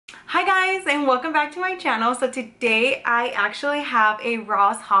Hi guys, and welcome back to my channel. So today I actually have a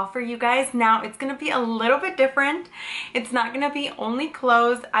Ross haul for you guys. Now it's gonna be a little bit different. It's not gonna be only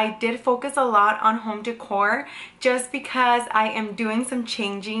clothes. I did focus a lot on home decor just because I am doing some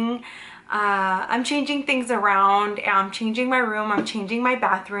changing. I'm changing things around. I'm changing my room, I'm changing my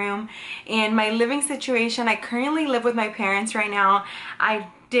bathroom, and my living situation. I currently live with my parents right now. I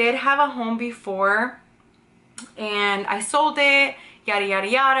did have a home before and I sold it, yada yada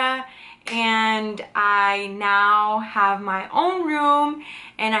yada, and I now have my own room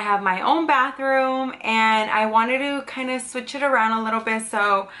and I have my own bathroom, and I wanted to kind of switch it around a little bit.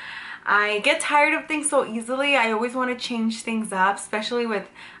 So I get tired of things so easily. I always want to change things up, especially with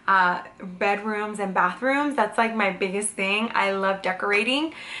bedrooms and bathrooms. That's like my biggest thing. I love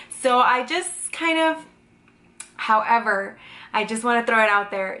decorating. So I just kind of, however, I just want to throw it out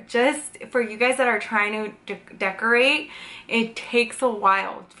there, just for you guys that are trying to decorate, it takes a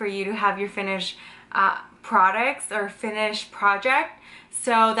while for you to have your finished products or finished project.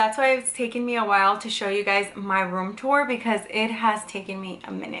 So that's why it's taken me a while to show you guys my room tour, because it has taken me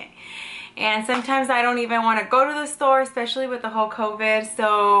a minute. And sometimes I don't even want to go to the store, especially with the whole COVID.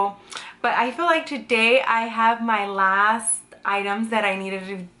 So, but I feel like today I have my last items that I needed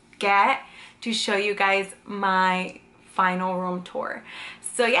to get to show you guys my final room tour.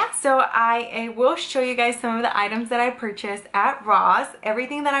 So yeah, so I will show you guys some of the items that I purchased at Ross.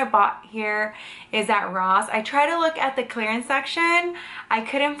 Everything that I bought here is at Ross. I try to look at the clearance section. I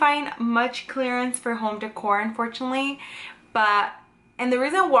couldn't find much clearance for home decor, unfortunately, and the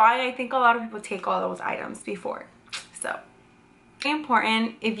reason why, I think a lot of people take all those items before. So very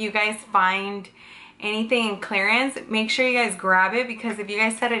important, if you guys find anything in clearance, make sure you guys grab it, because if you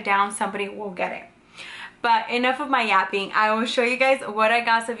guys set it down, somebody will get it. But enough of my yapping. I will show you guys what I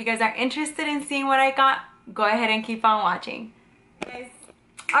got. So if you guys are interested in seeing what I got, go ahead and keep on watching.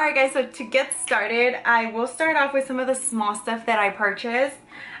 Alright guys, so to get started, I will start off with some of the small stuff that I purchased.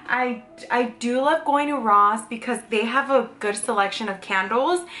 I do love going to Ross because they have a good selection of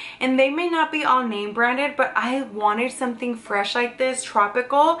candles, and they may not be all name branded, but I wanted something fresh like this,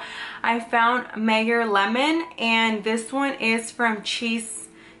 tropical. I found Mayor Lemon, and this one is from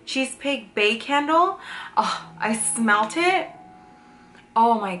Cheesecake Bay Candle. Oh, I smelt it.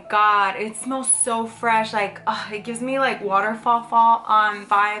 Oh my god, it smells so fresh. Like, oh, it gives me like waterfall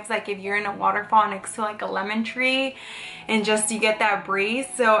vibes, like if you're in a waterfall next to like a lemon tree and just you get that breeze.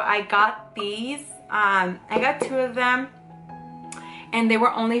 So I got these. I got 2 of them and they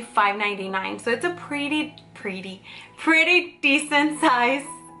were only $5.99. So it's a pretty decent size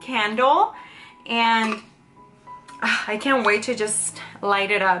candle, and I can't wait to just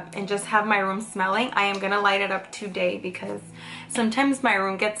light it up and just have my room smelling. I am gonna light it up today because sometimes my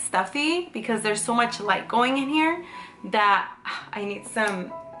room gets stuffy because there's so much light going in here that I need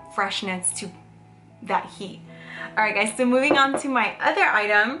some freshness to that heat. Alright guys, so moving on to my other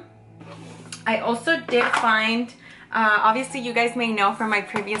item. I also did find, obviously you guys may know from my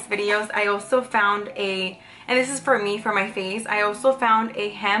previous videos, I also found and this is for me, for my face, I also found a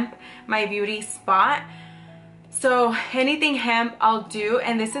hemp my beauty spot. So anything hemp I'll do,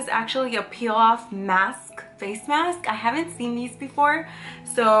 and this is actually a peel off mask, face mask. I haven't seen these before,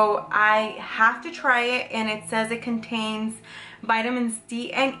 so I have to try it, and it says it contains vitamins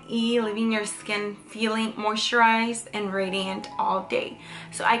D and E, leaving your skin feeling moisturized and radiant all day.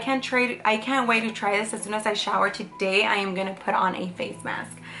 So I can't wait to try this. As soon as I shower today, I am gonna put on a face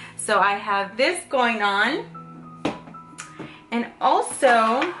mask. So I have this going on. And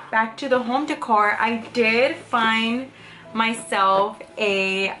also, back to the home decor, I did find myself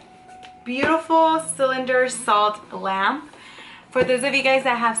a beautiful cylinder salt lamp. For those of you guys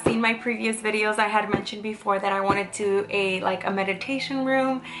that have seen my previous videos, I had mentioned before that I wanted to like a meditation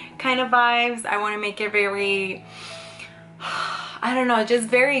room kind of vibes. I want to make it very, I don't know, just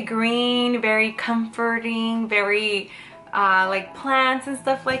very green, very comforting, very like plants and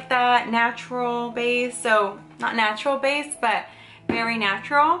stuff like that, natural based. So not natural based, but very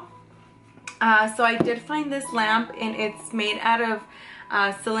natural. So I did find this lamp, and it's made out of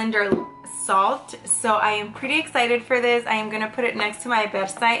cylinder salt. So I am pretty excited for this. I am gonna put it next to my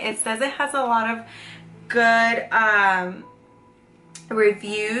bedside. It says it has a lot of good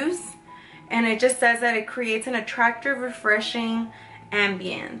reviews, and it just says that it creates an attractive, refreshing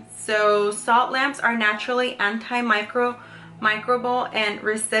ambience. So salt lamps are naturally antimicrobial and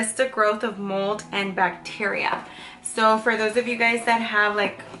resist the growth of mold and bacteria. So for those of you guys that have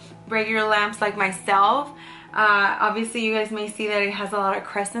like regular lamps like myself, obviously you guys may see that it has a lot of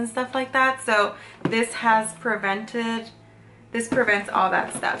crust and stuff like that. So this prevents all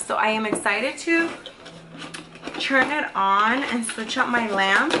that stuff. So I am excited to turn it on and switch up my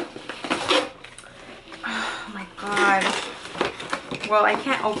lamp. Oh my god. Well, I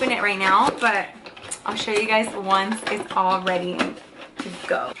can't open it right now, but I'll show you guys once it's all ready to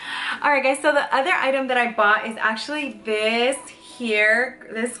go. Alright guys, so the other item that I bought is actually this here,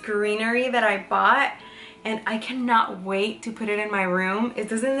 this greenery that I bought, and I cannot wait to put it in my room.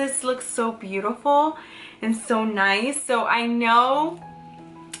 Doesn't this look so beautiful and so nice? So I know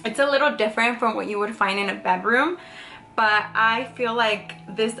it's a little different from what you would find in a bedroom, but I feel like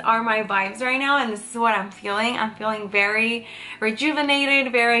these are my vibes right now, and this is what I'm feeling. I'm feeling very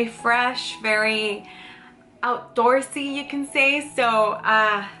rejuvenated, very fresh, very outdoorsy, you can say. So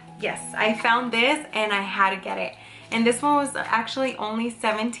yes, I found this and I had to get it. And this one was actually only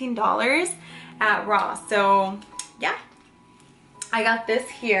 $17 at Ross. So yeah, I got this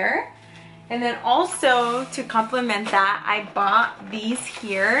here. And then also to complement that, I bought these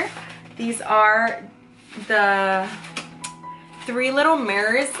here. These are the 3 little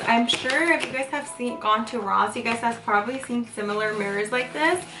mirrors. I'm sure if you guys have gone to Ross, you guys have probably seen similar mirrors like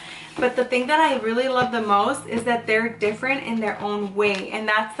this. But the thing that I really love the most is that they're different in their own way, and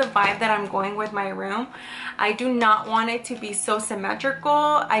that's the vibe that I'm going with my room. I do not want it to be so symmetrical.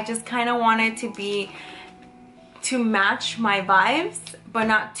 I just kind of want it to match my vibes, but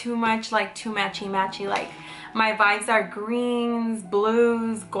not too much like too matchy-matchy. Like my vibes are greens,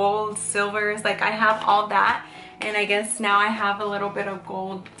 blues, gold, silvers. Like I have all that, and I guess now I have a little bit of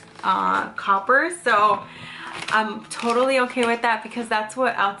gold copper. So I'm totally okay with that, because that's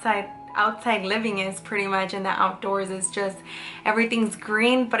what outside living is pretty much, and the outdoors is just everything's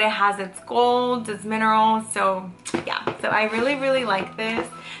green, but it has its gold, its minerals. So yeah, so I really like this.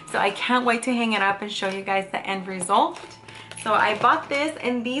 So I can't wait to hang it up and show you guys the end result. So I bought this,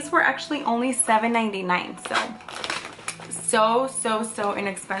 and these were actually only $7.99. So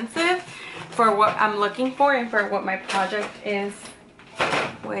inexpensive for what I'm looking for and for what my project is,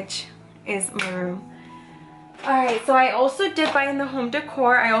 which is my room. Alright, so I also did buy in the home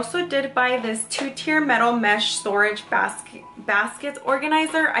decor, I also did buy this 2-tier metal mesh storage baskets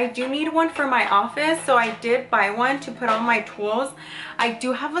organizer. I do need one for my office, so I did buy one to put all my tools. I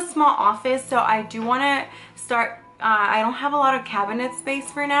do have a small office, so I do want to start, I don't have a lot of cabinet space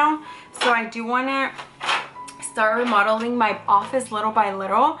for now, so I do want to start remodeling my office little by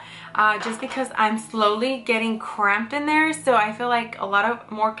little, just because I'm slowly getting cramped in there. So I feel like a lot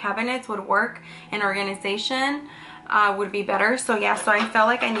of more cabinets would work, and organization would be better. So yeah, so I felt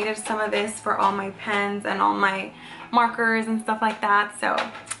like I needed some of this for all my pens and all my markers and stuff like that. So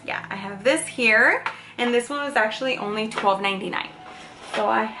yeah, I have this here, and this one was actually only $12.99. So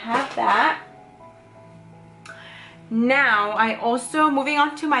I have that. Now I also, moving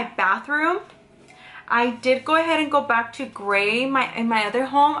on to my bathroom, I did go ahead and go back to gray. In my other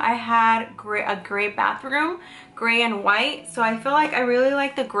home, I had a gray bathroom, gray and white. So I feel like I really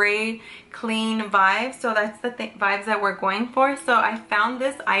like the gray, clean vibe. So that's the vibes that we're going for. So I found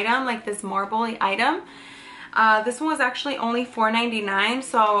this item, like this marbly item. This one was actually only $4.99.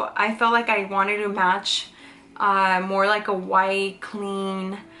 So I felt like I wanted to match more like a white,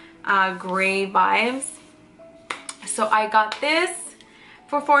 clean, gray vibes. So I got this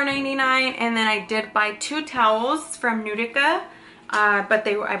for $4.99, and then I did buy 2 towels from Nudica, but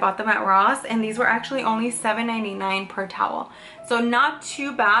I bought them at Ross, and these were actually only $7.99 per towel. So not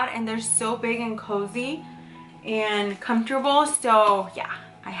too bad, and they're so big and cozy and comfortable. So yeah,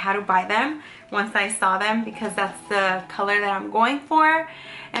 I had to buy them once I saw them, because that's the color that I'm going for.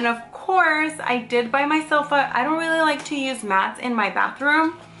 And of course, I did buy myself I don't really like to use mats in my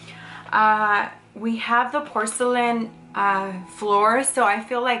bathroom. We have the porcelain floor, so I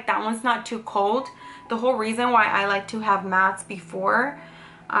feel like that one's not too cold. The whole reason why I like to have mats before,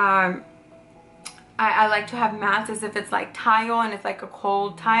 I like to have mats is if it's like tile and it's like a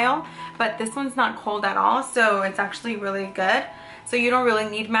cold tile, but this one's not cold at all, so it's actually really good. So you don't really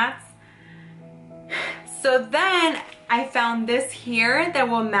need mats. So then I found this here that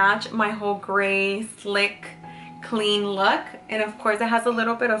will match my whole gray slick clean look, and of course it has a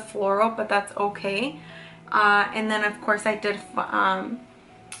little bit of floral, but that's okay. And then of course I did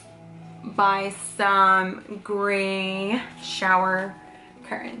buy some gray shower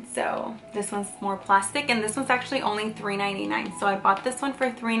curtains. So this one's more plastic, and this one's actually only $3.99. So I bought this one for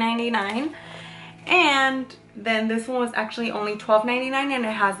 $3.99, and then this one was actually only $12.99, and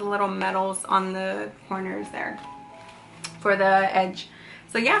it has the little metals on the corners there for the edge.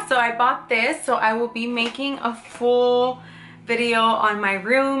 So yeah, so I bought this. So I will be making a full video on my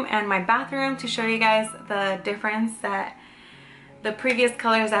room and my bathroom to show you guys the difference that the previous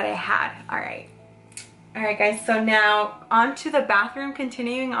colors that I had. All right, Alright guys, so now onto the bathroom,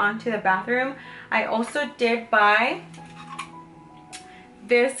 continuing on to the bathroom. I also did buy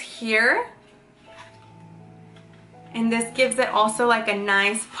this here. And this gives it also like a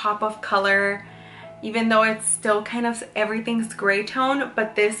nice pop of color, even though it's still kind of everything's gray tone,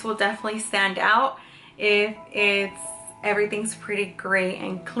 but this will definitely stand out if everything's pretty gray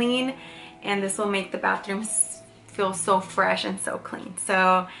and clean, and this will make the bathroom feel so fresh and so clean.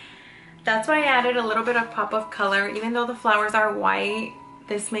 So that's why I added a little bit of pop of color. Even though the flowers are white,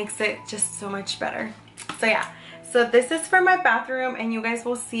 this makes it just so much better. So yeah, so this is for my bathroom, and you guys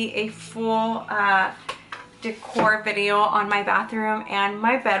will see a full decor video on my bathroom and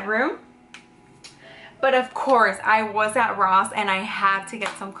my bedroom. But of course, I was at Ross and I had to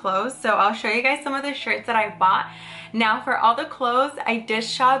get some clothes, so I'll show you guys some of the shirts that I bought. Now for all the clothes, I did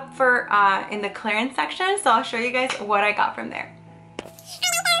shop for in the clearance section, so I'll show you guys what I got from there.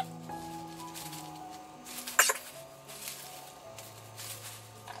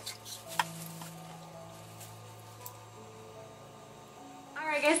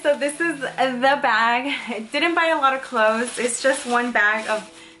 Alright guys, so this is the bag. I didn't buy a lot of clothes. It's just one bag of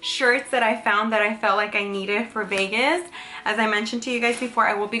shirts that I found that I felt like I needed for Vegas. As I mentioned to you guys before,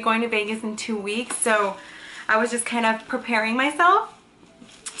 I will be going to Vegas in 2 weeks, so I was just kind of preparing myself.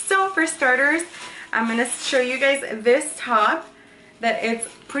 So for starters, I'm gonna show you guys this top that it's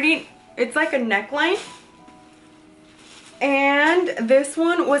like a neckline. And this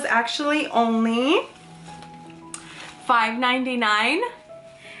one was actually only $5.99.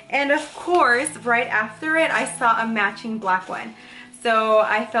 And of course, right after it, I saw a matching black one. So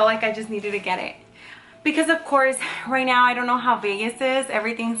I felt like I just needed to get it. Because of course, right now, I don't know how Vegas is.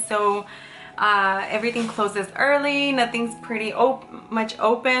 Everything's so, everything closes early. Nothing's pretty much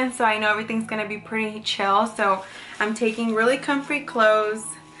open. So I know everything's gonna be pretty chill. So I'm taking really comfy clothes.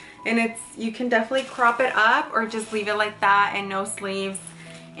 And you can definitely crop it up or just leave it like that and no sleeves.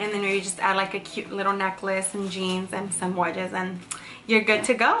 And then maybe just add like a cute little necklace and jeans and some wedges and you're good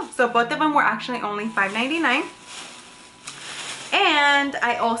to go. So both of them were actually only $5.99. And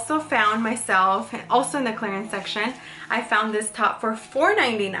I also found myself, also in the clearance section, I found this top for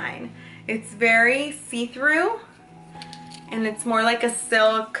 $4.99. It's very see-through and it's more like a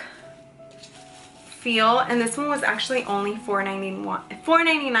silk feel, and this one was actually only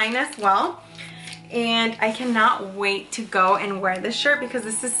 $4.99 as well. And I cannot wait to go and wear this shirt because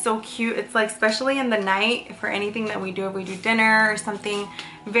this is so cute. It's like, especially in the night, for anything that we do, if we do dinner or something,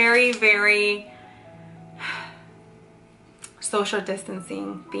 very, very social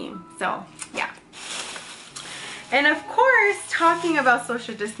distancing theme. So yeah. And of course, talking about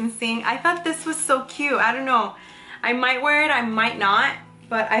social distancing, I thought this was so cute. I don't know, I might wear it, I might not,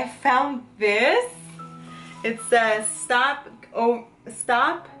 but I found this. It says stop,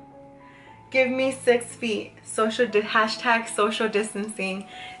 give me 6 feet, hashtag social distancing.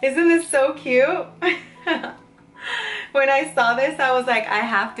 Isn't this so cute? When I saw this, I was like, I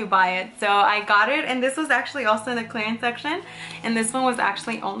have to buy it. So I got it, and this was actually also in the clearance section, and this one was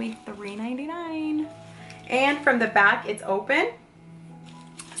actually only $3.99. And from the back, it's open.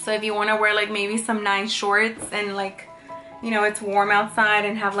 So if you want to wear like maybe some nice shorts and like, you know, it's warm outside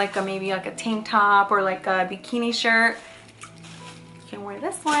and have like maybe like a tank top or like a bikini shirt, you can wear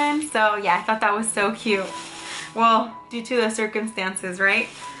this one. So yeah, I thought that was so cute. Well, due to the circumstances, right?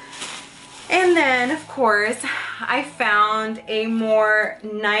 And then of course, I found a more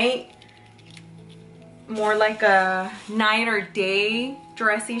like a night or day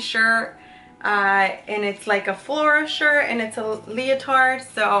dressy shirt. And it's like a floral shirt and it's a leotard.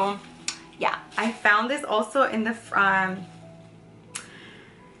 So yeah, I found this also in the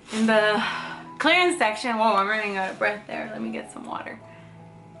clearance section. Whoa, I'm running out of breath there. Let me get some water.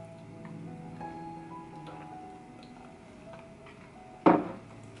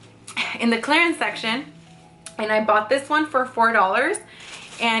 In the clearance section, and I bought this one for $4,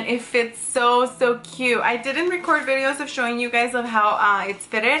 and it fits so cute. I didn't record videos of showing you guys of how it's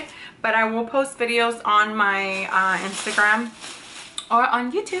fitted, but I will post videos on my Instagram or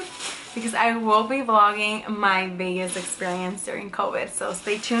on YouTube because I will be vlogging my Vegas experience during COVID, so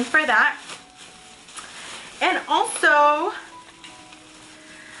stay tuned for that. And also,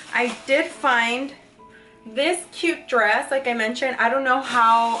 I did find this cute dress. Like I mentioned, I don't know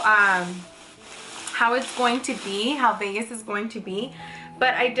how it's going to be, how Vegas is going to be,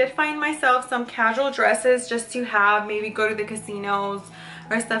 but I did find myself some casual dresses just to have, maybe go to the casinos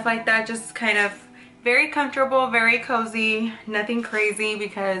or stuff like that. Just kind of very comfortable, very cozy, nothing crazy,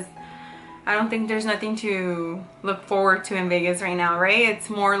 because I don't think there's nothing to look forward to in Vegas right now, right? It's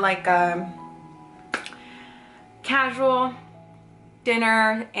more like a casual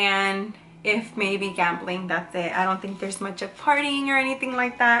dinner and if maybe gambling, that's it. I don't think there's much of partying or anything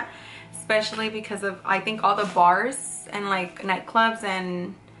like that, especially because of, I think, all the bars and like nightclubs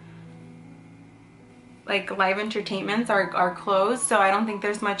and like live entertainments are closed, so I don't think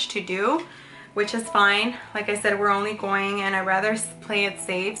there's much to do, which is fine. Like I said, we're only going, and I'd rather play it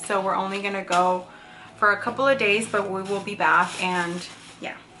safe, so we're only gonna go for a couple of days, but we will be back. And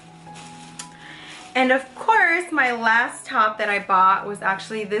yeah. And of course, my last top that I bought was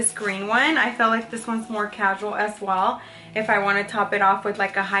actually this green one. I felt like this one's more casual as well. If I want to top it off with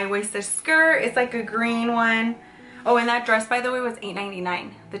like a high-waisted skirt, it's like a green one. Oh, and that dress, by the way, was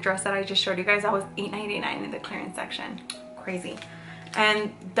 $8.99. The dress that I just showed you guys, that was $8.99 in the clearance section. Crazy.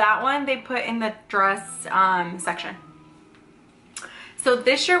 And that one they put in the dress section. So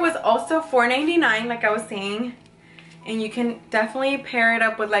this shirt was also $4.99, like I was saying. And you can definitely pair it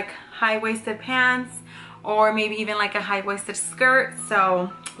up with like high-waisted pants, or maybe even like a high-waisted skirt.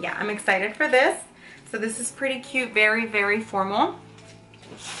 So yeah, I'm excited for this. So this is pretty cute, very, very formal.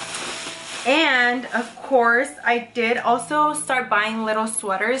 And of course, I did also start buying little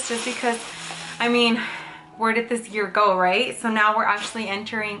sweaters, just because, I mean, where did this year go, right? So now we're actually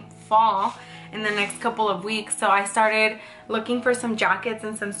entering fall in the next couple of weeks. So I started looking for some jackets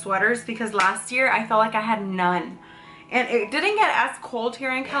and some sweaters, because last year I felt like I had none. And it didn't get as cold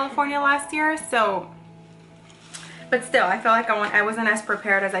here in California last year, so, but still, I felt like I wasn't as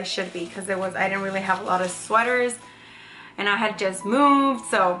prepared as I should be, because I didn't really have a lot of sweaters, and I had just moved,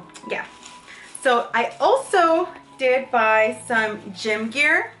 so yeah. So I also did buy some gym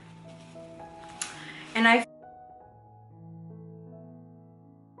gear, and I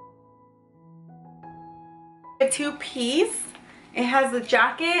a two-piece. It has the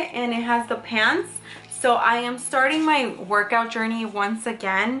jacket and it has the pants. So I am starting my workout journey once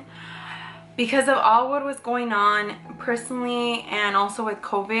again because of all what was going on personally, and also with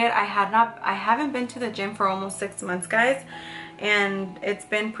COVID. I haven't been to the gym for almost 6 months, guys, and it's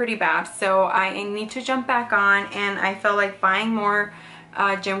been pretty bad. So I need to jump back on, and I felt like buying more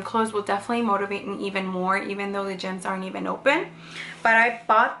gym clothes will definitely motivate me even more, even though the gyms aren't even open. But I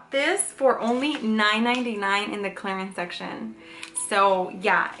bought this for only $9.99 in the clearance section. So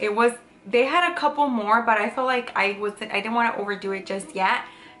yeah, they had a couple more, but I felt like I didn't want to overdo it just yet.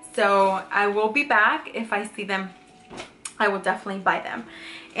 So I will be back. If I see them, I will definitely buy them.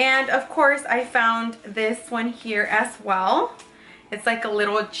 And of course, I found this one here as well. It's like a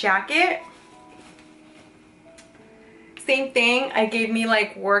little jacket. Same thing. It gave me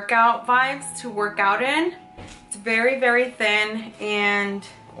like workout vibes to work out in. It's very, very thin, and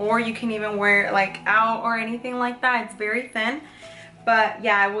or you can even wear it like out or anything like that. It's very thin. But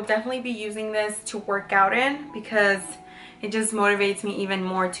yeah, I will definitely be using this to work out in, because it just motivates me even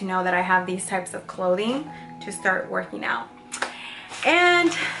more to know that I have these types of clothing to start working out.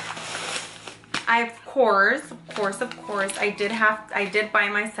 And of course, I did buy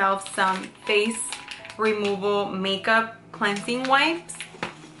myself some face removal makeup cleansing wipes,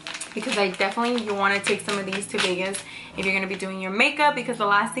 because you want to take some of these to Vegas if you're going to be doing your makeup, because the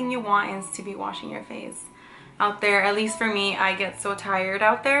last thing you want is to be washing your face out there. At least for me, I get so tired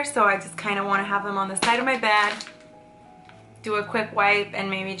out there, so I just kind of want to have them on the side of my bed, do a quick wipe, and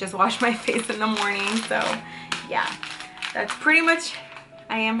maybe just wash my face in the morning. So yeah, that's pretty much,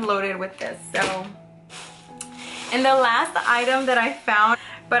 I am loaded with this. So, and the last item that I found,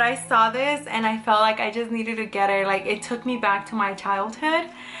 but I saw this and I felt like I just needed to get it. Like, it took me back to my childhood,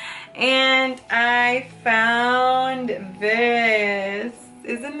 and I found this.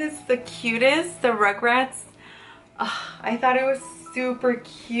 Isn't this the cutest? The Rugrats. Oh, I thought it was super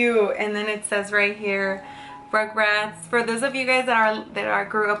cute. And then it says right here, Rugrats. For those of you guys that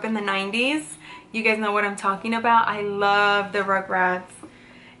grew up in the 90s, you guys know what I'm talking about. I love the Rugrats.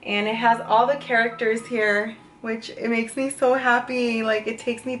 And it has all the characters here, which it makes me so happy. Like, it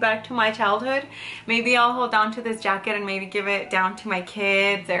takes me back to my childhood. Maybe I'll hold on to this jacket and maybe give it down to my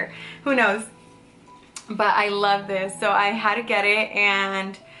kids, or who knows. But I love this, so I had to get it.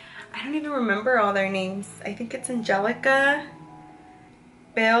 And I don't even remember all their names. I think it's Angelica,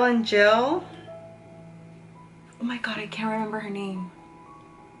 Bill, and Jill. Oh my god, I can't remember her name.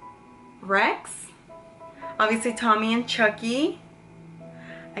 Rex? Obviously Tommy and Chucky.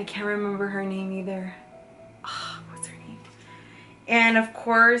 I can't remember her name either. Oh, what's her name? And of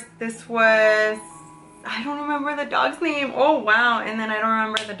course, this was, I don't remember the dog's name. Oh wow, and then I don't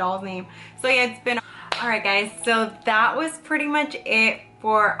remember the doll's name. So yeah, it's been, alright guys, so that was pretty much it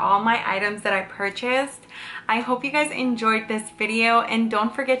for all my items that I purchased. I hope you guys enjoyed this video, and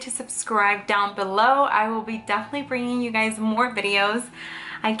don't forget to subscribe down below. I will be definitely bringing you guys more videos.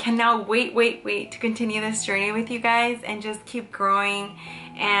 I cannot wait to continue this journey with you guys and just keep growing.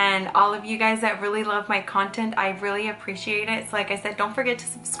 And all of you guys that really love my content, I really appreciate it. So like I said, don't forget to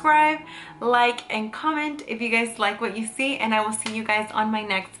subscribe, like, and comment if you guys like what you see, and I will see you guys on my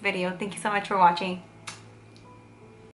next video. Thank you so much for watching.